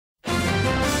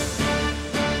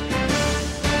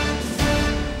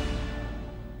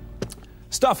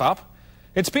Stuff up.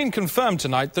 It's been confirmed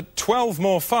tonight that 12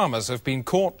 more farmers have been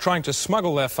caught trying to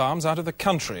smuggle their farms out of the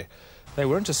country. They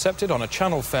were intercepted on a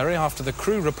Channel ferry after the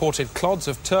crew reported clods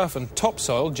of turf and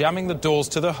topsoil jamming the doors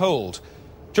to the hold.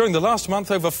 During the last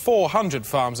month, over 400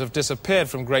 farms have disappeared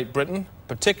from Great Britain.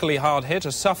 Particularly hard hit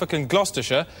are Suffolk and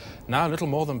Gloucestershire, now little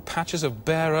more than patches of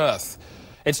bare earth.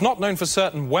 It's not known for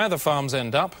certain where the farms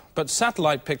end up, but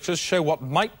satellite pictures show what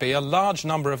might be a large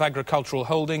number of agricultural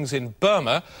holdings in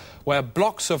Burma, where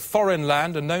blocks of foreign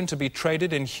land are known to be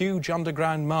traded in huge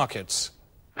underground markets.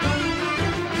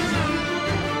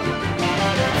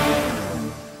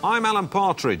 I'm Alan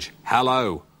Partridge.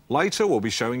 Hello. Later we'll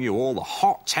be showing you all the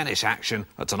hot tennis action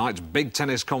at tonight's big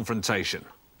tennis confrontation.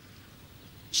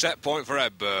 Set point for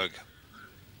Edberg.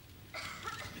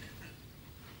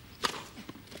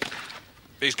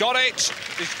 He's got it.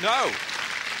 No.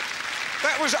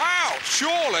 That was out,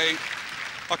 surely.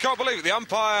 I can't believe it. The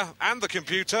umpire and the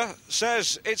computer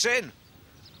says it's in.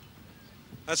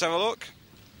 Let's have a look.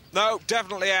 No,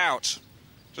 definitely out.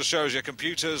 Just shows you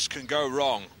computers can go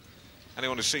wrong.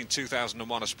 Anyone who's seen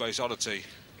 2001: A Space Oddity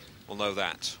will know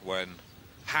that, when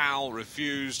Hal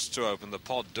refused to open the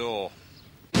pod door.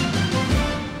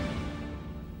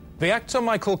 The actor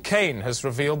Michael Caine has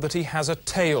revealed that he has a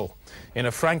tail. In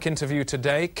a frank interview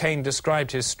today, Caine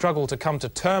described his struggle to come to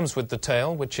terms with the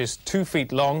tail, which is 2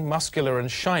 feet long, muscular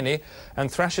and shiny,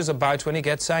 and thrashes about when he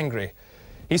gets angry.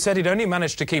 He said he'd only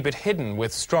managed to keep it hidden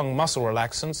with strong muscle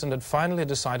relaxants and had finally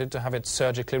decided to have it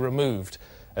surgically removed,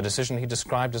 a decision he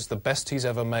described as the best he's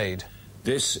ever made.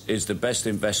 This is the best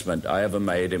investment I ever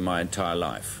made in my entire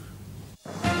life.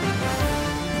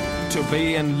 To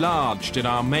be enlarged in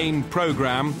our main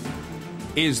programme,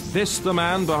 is this the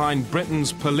man behind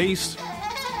Britain's police?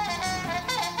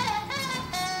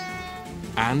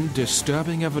 And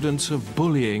disturbing evidence of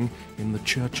bullying in the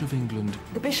Church of England.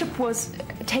 The bishop was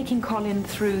taking Colin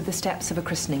through the steps of a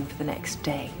christening for the next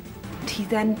day. He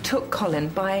then took Colin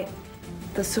by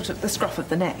the scruff of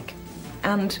the neck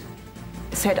and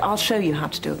said, "I'll show you how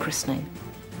to do a christening.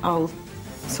 I'll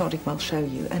sodding well show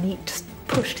you." And he just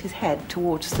pushed his head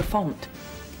towards the font.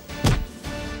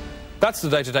 That's the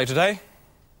day-to-day today.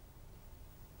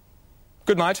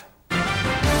 Good night.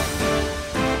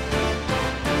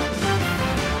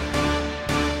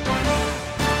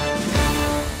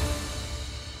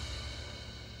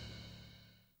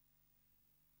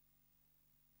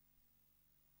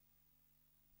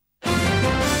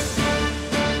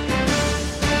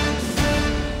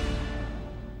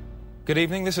 Good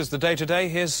evening, this is the day-to-day.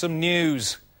 Here's some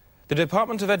news. The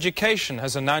Department of Education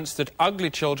has announced that ugly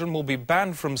children will be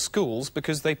banned from schools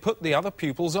because they put the other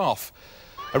pupils off.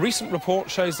 A recent report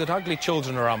shows that ugly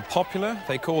children are unpopular,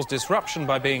 they cause disruption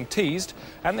by being teased,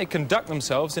 and they conduct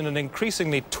themselves in an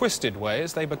increasingly twisted way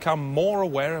as they become more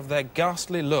aware of their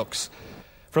ghastly looks.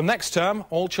 From next term,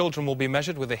 all children will be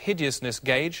measured with a hideousness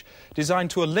gauge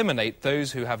designed to eliminate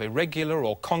those who have irregular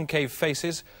or concave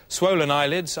faces, swollen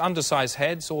eyelids, undersized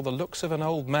heads, or the looks of an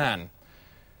old man.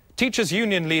 Teachers'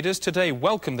 union leaders today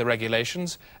welcomed the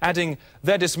regulations, adding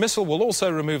their dismissal will also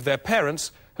remove their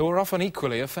parents, who are often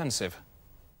equally offensive.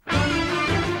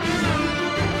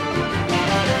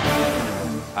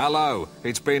 Hello.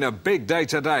 It's been a big day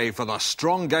today for the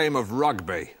strong game of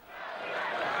rugby.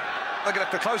 They're going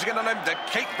to have to close again on him. They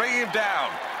keep bringing him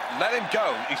down. Let him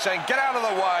go. He's saying, get out of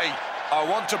the way. I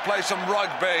want to play some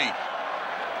rugby.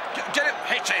 Get him.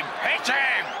 Hit him. Hit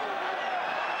him.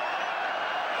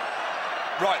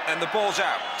 Right, and the ball's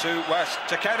out to West,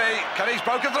 to Kenny. Kenny's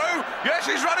broken through. Yes,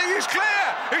 he's running. He's clear.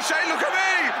 He's saying, look at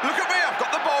me. Look at me. I've got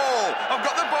the ball. I've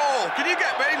got the ball. Can you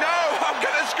get me? No. I'm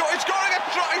going to score. He's scoring a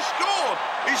try. He scored.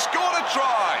 He scored a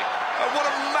try. And what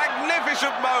a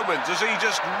magnificent moment as he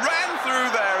just ran through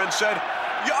there and said,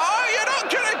 oh, you're not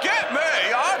going to get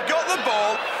me. I've got the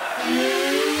ball.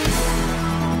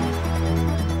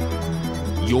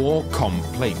 Your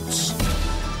complaints.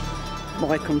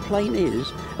 My complaint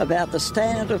is about the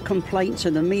standard of complaints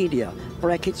in the media.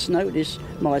 Brackets notice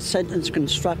my sentence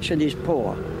construction is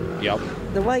poor. Yep.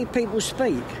 The way people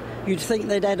speak, you'd think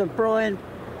they'd had a brain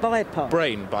bypass.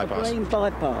 Brain bypass. Brain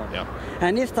bypass. Yep.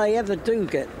 And if they ever do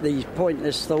get these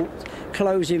pointless thoughts,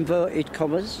 close inverted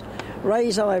commas,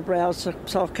 raise eyebrows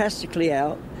sarcastically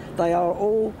out, they are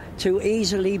all too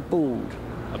easily bullied.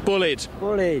 Bullied.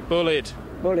 Bullied. Bullied.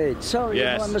 Bullied. Sorry,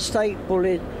 yes. My mistake,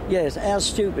 bullied. Yes, how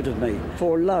stupid of me.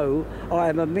 For lo, I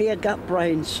am a mere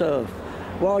gut-brain serf,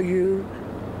 while you,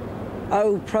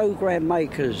 oh programme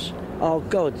makers, are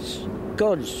gods.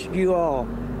 Gods, you are.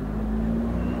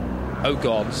 Oh,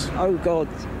 gods. Oh, God,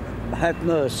 have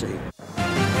mercy.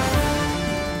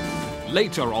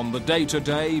 Later on the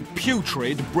day-to-day,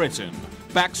 putrid Britain.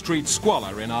 backstreet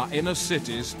squalor in our inner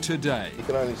cities today. You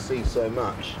can only see so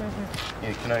much.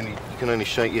 You can only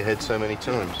shake your head so many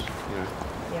times. You know.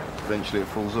 Eventually it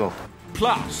falls off.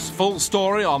 Plus, full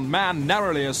story on man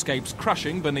narrowly escapes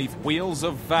crushing beneath wheels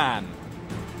of van.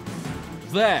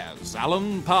 There's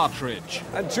Alan Partridge.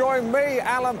 And join me,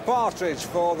 Alan Partridge,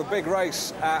 for the big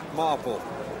race at Marple,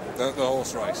 the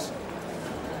horse race.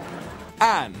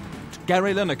 And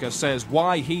Gary Lineker says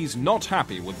why he's not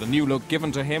happy with the new look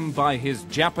given to him by his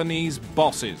Japanese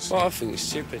bosses. Well, I think it's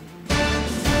stupid.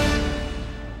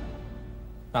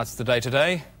 That's the Day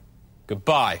Today.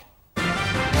 Goodbye.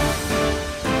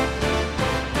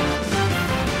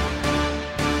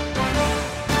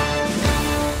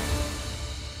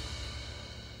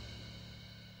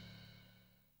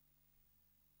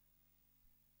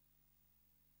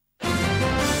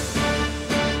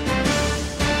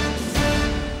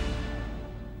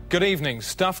 Good evening.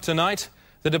 Stuff tonight.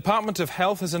 The Department of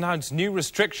Health has announced new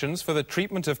restrictions for the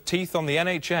treatment of teeth on the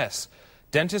NHS.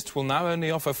 Dentists will now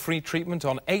only offer free treatment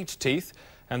on 8 teeth,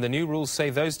 and the new rules say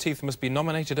those teeth must be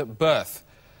nominated at birth.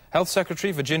 Health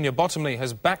Secretary Virginia Bottomley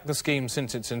has backed the scheme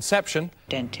since its inception.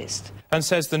 Dentist. And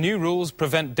says the new rules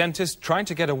prevent dentists trying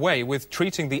to get away with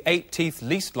treating the 8 teeth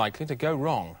least likely to go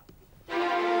wrong.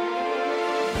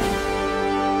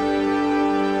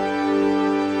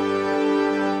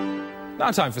 Now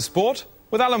time for sport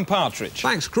with Alan Partridge.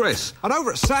 Thanks, Chris. And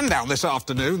over at Sandown this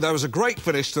afternoon, there was a great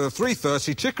finish to the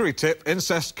 3:30 Chicory Tip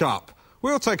Incest Cup.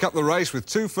 We'll take up the race with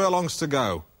 2 furlongs to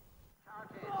go.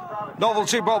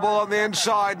 Novelty Bubble on the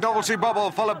inside. Novelty Bubble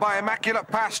followed by Immaculate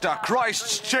Pasta.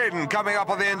 Christ's Chin coming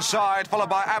up on the inside, followed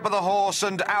by Abba the Horse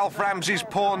and Alf Ramsey's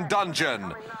Pawn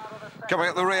Dungeon. Coming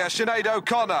up the rear, Sinead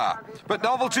O'Connor. But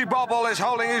Novelty Bubble is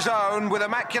holding his own with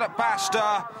Immaculate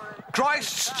Pasta.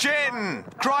 Christ's Chin!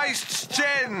 Christ's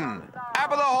Chin!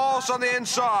 Abba the Horse on the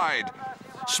inside.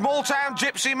 Small Town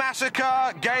Gypsy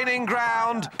Massacre gaining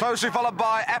ground, closely followed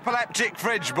by Epileptic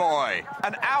Fridge Boy.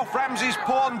 And Alf Ramsey's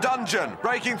Pawn Dungeon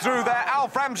breaking through there.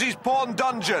 Alf Ramsey's Pawn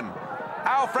Dungeon.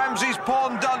 Alf Ramsey's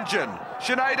Pawn Dungeon.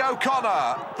 Sinead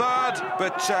O'Connor, third.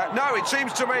 But no, it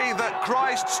seems to me that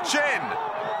Christ's Chin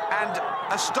and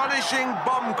Astonishing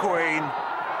Bomb Queen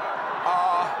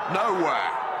are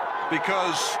nowhere,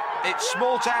 because it's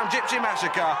Small Town Gypsy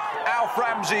Massacre, Alf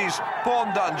Ramsey's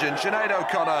Pawn Dungeon, Sinead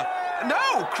O'Connor.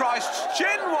 No, Christ's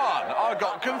Chin won. I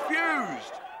got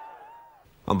confused.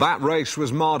 And that race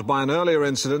was marred by an earlier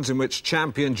incident in which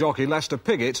champion jockey Lester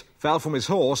Piggott fell from his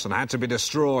horse and had to be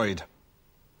destroyed.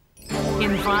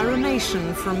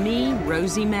 Environation from me,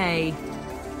 Rosie May.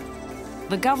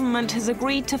 The government has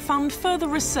agreed to fund further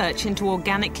research into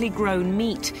organically grown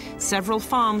meat. Several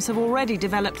farms have already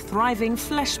developed thriving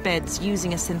flesh beds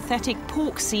using a synthetic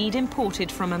pork seed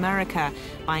imported from America.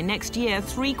 By next year,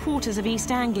 3/4 of East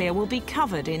Anglia will be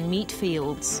covered in meat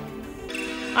fields.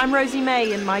 I'm Rosie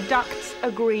May and my ducts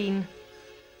are green.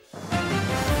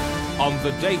 On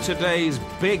the Day Today's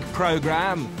big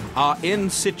programme, our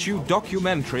in-situ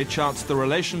documentary charts the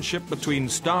relationship between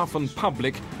staff and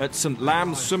public at St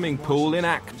Lamb's Swimming Pool in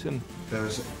Acton. There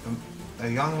was a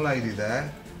young lady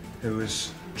there who was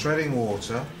treading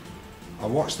water. I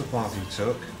watched the path you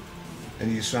took,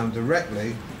 and you swam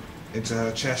directly into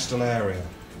her chestal area.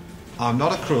 I'm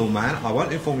not a cruel man. I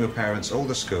won't inform your parents or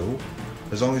the school,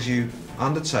 as long as you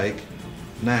undertake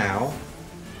now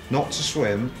not to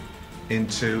swim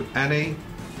into any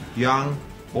young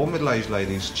or middle-aged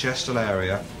lady's chestal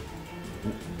area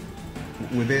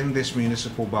within this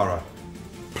municipal borough.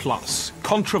 Plus,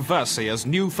 controversy as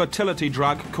new fertility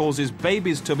drug causes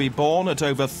babies to be born at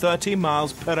over 30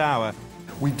 miles per hour.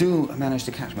 We do manage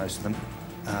to catch most of them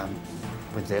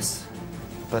with this,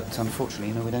 but unfortunately,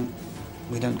 you know,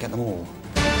 we don't get them all.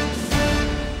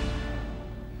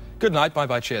 Good night,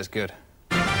 bye-bye, cheers, good.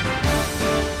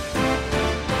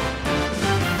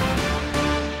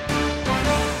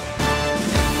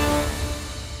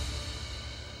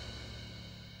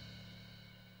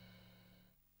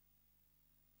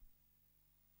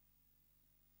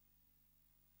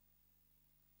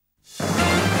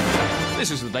 This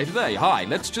is the Day Today. Hi,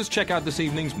 let's just check out this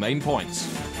evening's main points.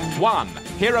 1.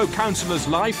 Hero counsellor's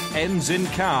life ends in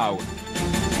cow.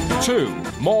 2.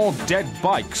 More dead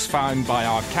bikes found by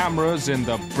our cameras in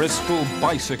the Bristol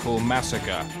Bicycle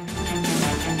Massacre.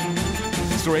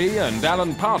 3. And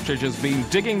Alan Partridge has been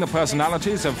digging the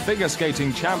personalities of figure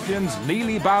skating champions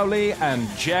Lily Bowley and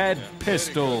Jed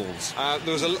Pistols.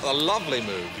 There was a lovely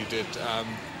move you did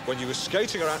when you were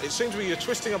skating around. It seemed to me you were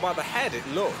twisting her by the head, it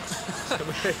looked to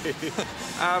me.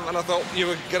 And I thought you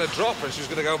were going to drop her and she was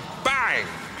going to go bang.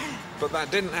 but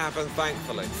that didn't happen,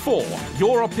 thankfully. 4.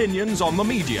 Your opinions on the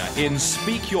media in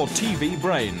Speak Your TV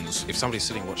Brains. If somebody's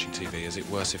sitting watching TV, is it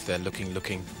worse if they're looking,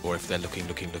 or if they're looking?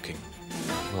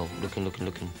 Well,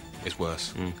 looking. It's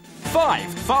worse.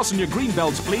 5. Fasten your green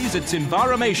belts, please. It's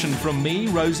Environmation from me,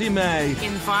 Rosie May.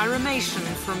 Environmation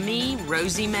from me,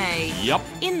 Rosie May. Yup.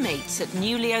 Inmates at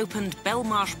newly opened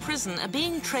Belmarsh Prison are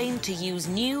being trained to use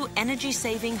new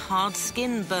energy-saving hard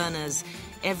skin burners.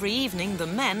 Every evening, the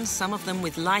men, some of them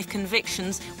with life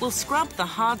convictions, will scrub the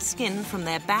hard skin from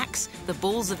their backs, the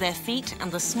balls of their feet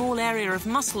and the small area of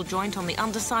muscle joint on the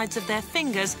undersides of their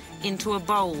fingers into a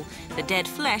bowl. The dead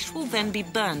flesh will then be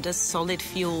burned as solid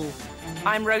fuel.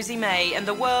 I'm Rosie May, and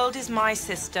the world is my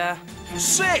sister.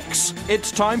 6. It's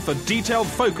time for detailed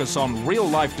focus on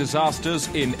real-life disasters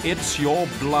in It's Your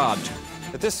Blood.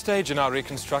 At this stage in our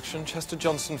reconstruction, Chester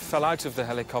Johnson fell out of the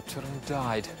helicopter and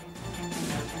died.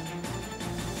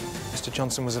 Mr.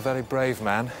 Johnson was a very brave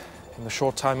man. In the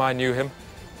short time I knew him,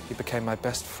 he became my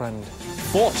best friend.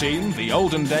 14. The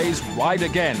olden days ride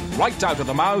again, right out of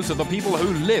the mouths of the people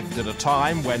who lived at a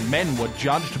time when men were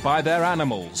judged by their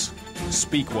animals.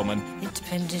 Speak, woman. It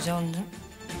depended on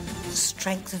the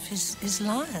strength of his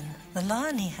lion, the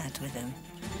lion he had with him.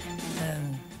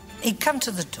 He'd come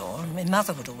to the door, and my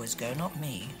mother would always go, not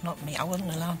me. I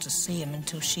wasn't allowed to see him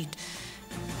until she'd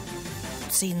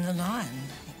seen the lion.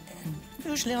 And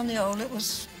usually on the old, it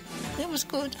was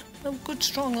good. They were good,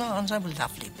 strong lions. They were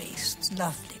lovely beasts.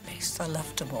 I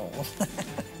loved them all.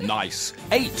 Nice.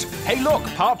 8. Hey, look,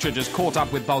 Partridge has caught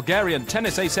up with Bulgarian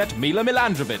tennis ace Mila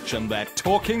Milandrovic, and they're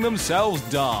talking themselves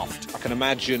daft. I can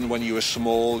imagine when you were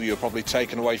small, you were probably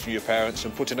taken away from your parents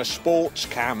and put in a sports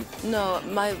camp. No,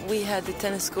 we had the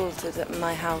tennis school at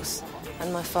my house,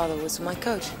 and my father was my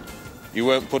coach. You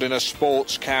weren't put in a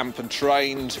sports camp and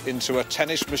trained into a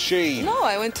tennis machine? No,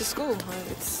 I went to school.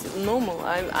 It's normal.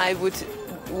 I would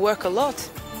work a lot.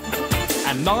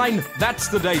 And 9, that's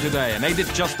the day today, and ain't it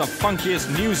just the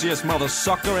funkiest, newsiest mother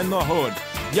sucker in the hood?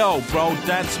 Yo, bro,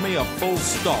 dance me a full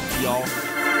stop, yo.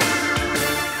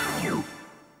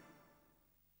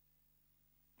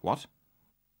 What?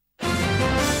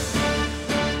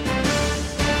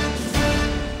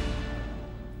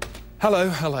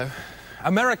 Hello.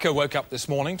 America woke up this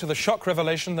morning to the shock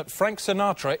revelation that Frank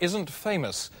Sinatra isn't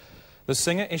famous. The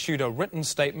singer issued a written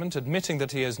statement admitting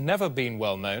that he has never been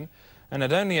well known and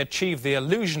had only achieved the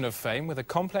illusion of fame with a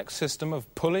complex system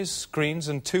of pulleys, screens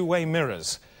and two-way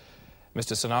mirrors.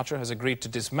 Mr. Sinatra has agreed to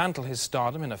dismantle his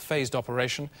stardom in a phased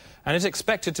operation and is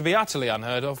expected to be utterly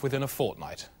unheard of within a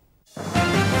fortnight.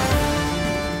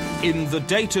 In the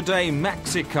day-to-day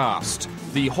Maxicast,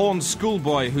 the Horn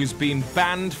schoolboy who's been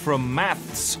banned from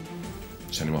maths.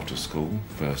 Sent him off to school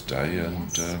first day,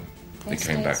 and he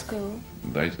came back.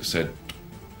 They said,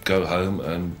 go home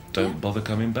and don't bother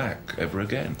coming back ever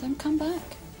again. Don't come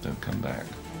back.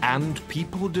 And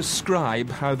people describe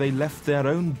how they left their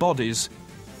own bodies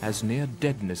as near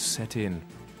deadness set in.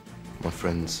 My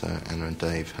friends Anna and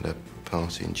Dave had a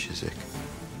party in Chiswick,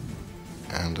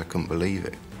 and I couldn't believe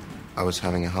it. I was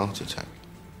having a heart attack,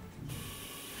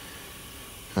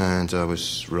 and I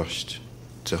was rushed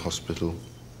to hospital,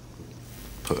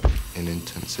 put in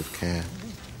intensive care.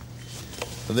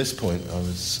 At this point, I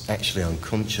was actually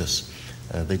unconscious.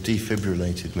 They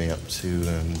defibrillated me up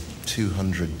to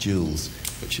 200 joules,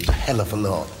 which is a hell of a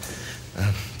lot,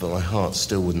 but my heart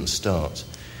still wouldn't start.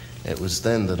 It was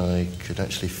then that I could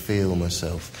actually feel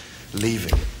myself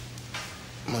leaving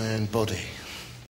my own body.